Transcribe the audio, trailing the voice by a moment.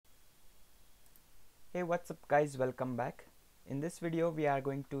Hey, what's up guys, welcome back. In this video we are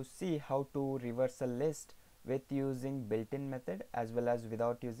going to see how to reverse a list with using built-in method as well as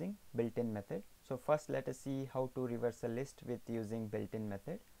without using built-in method. So first let us see how to reverse a list with using built-in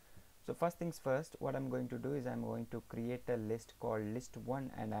method. So first things first, what I'm going to do is I'm going to create a list called list1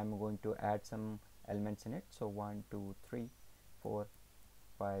 and I'm going to add some elements in it. So 1, 2, 3, 4,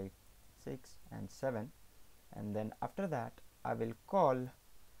 5, 6 and 7, and then after that I will call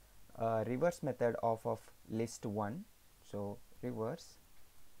reverse method of list1. So reverse,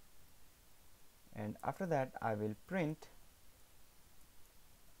 and after that I will print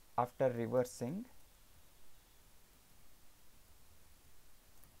after reversing,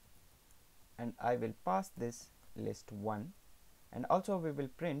 and I will pass this list1, and also we will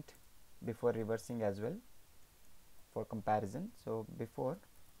print before reversing as well for comparison. So before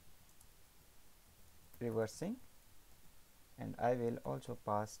reversing, and I will also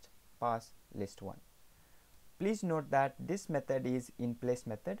pass list1. Please note that this method is in place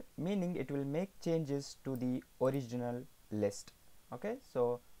method, meaning it will make changes to the original list. Okay,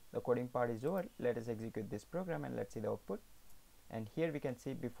 so the coding part is over. Let us execute this program and let's see the output. And here we can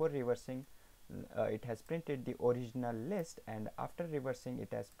see before reversing it has printed the original list, and after reversing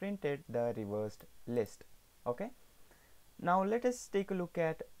it has printed the reversed list. Okay, now let us take a look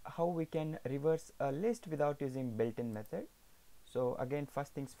at how we can reverse a list without using built-in method. So again,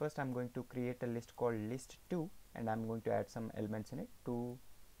 first things first, I'm going to create a list called list2 and I'm going to add some elements in it. 2,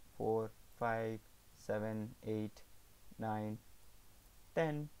 4, 5, 7, 8, 9,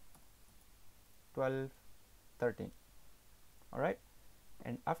 10, 12, 13. Alright,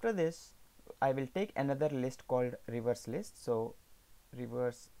 and after this I will take another list called reverse list. So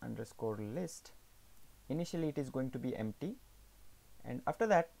reverse underscore list, initially it is going to be empty, and after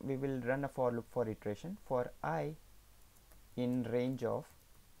that we will run a for loop for iteration for I in range of,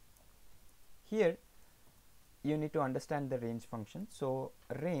 here you need to understand the range function. So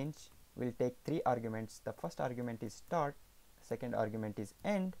range will take 3 arguments. The first argument is start, second argument is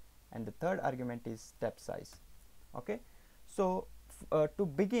end, and the third argument is step size. Okay, so to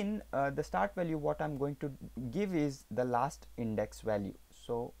begin the start value, what I'm going to give is the last index value.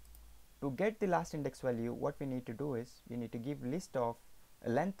 So to get the last index value, what we need to do is we need to give list of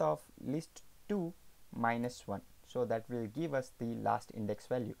length of list2 minus 1, so that will give us the last index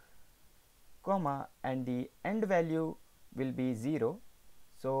value, comma, and the end value will be 0.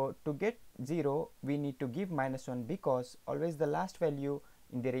 So to get 0 we need to give minus 1, because always the last value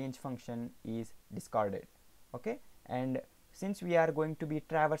in the range function is discarded. Okay, and since we are going to be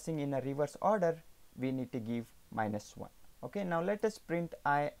traversing in a reverse order, we need to give minus 1. Okay, now let us print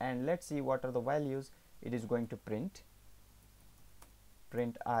I and let's see what are the values it is going to print.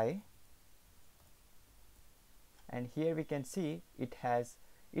 Print I, and here we can see it has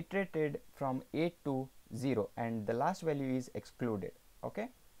iterated from 8 to 0 and the last value is excluded. Okay,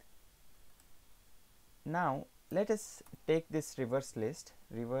 now let us take this reverse list,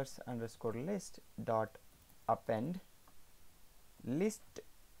 reverse underscore list dot append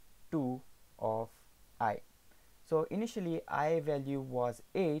list2 of I. So initially I value was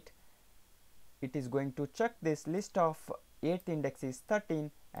 8, it is going to check this list of 8 index is 13,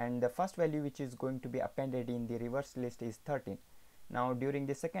 and the first value which is going to be appended in the reverse list is 13. Now during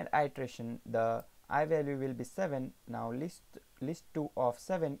the second iteration the I value will be 7. Now list2 of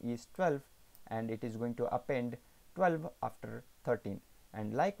 7 is 12 and it is going to append 12 after 13,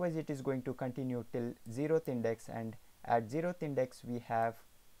 and likewise it is going to continue till 0th index, and at 0th index we have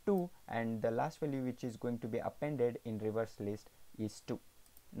 2 and the last value which is going to be appended in reverse list is 2.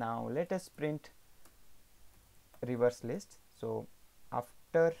 Now let us print reverse list. So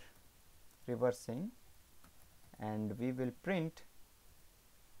after reversing, and we will print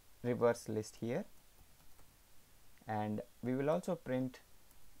reverse list here, and we will also print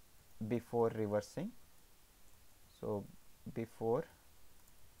before reversing. So before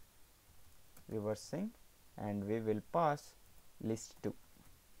reversing, and we will pass list2.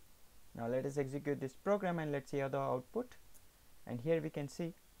 Now let us execute this program and let's see how the output. And here we can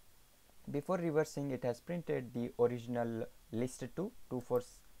see before reversing it has printed the original list2, 2,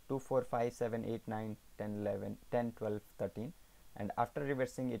 4, 5, 7, 8, 9, 10, 11, 10, 12, 13, and after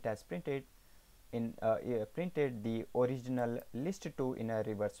reversing it has printed printed the original list2 in a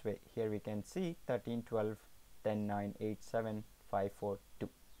reverse way. Here we can see 13, 12, 10, 9, 8, 7, 5, 4, 2.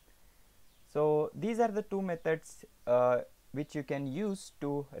 So these are the two methods which you can use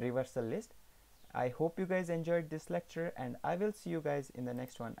to reverse a list. I hope you guys enjoyed this lecture, and I will see you guys in the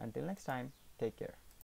next one. Until next time, take care.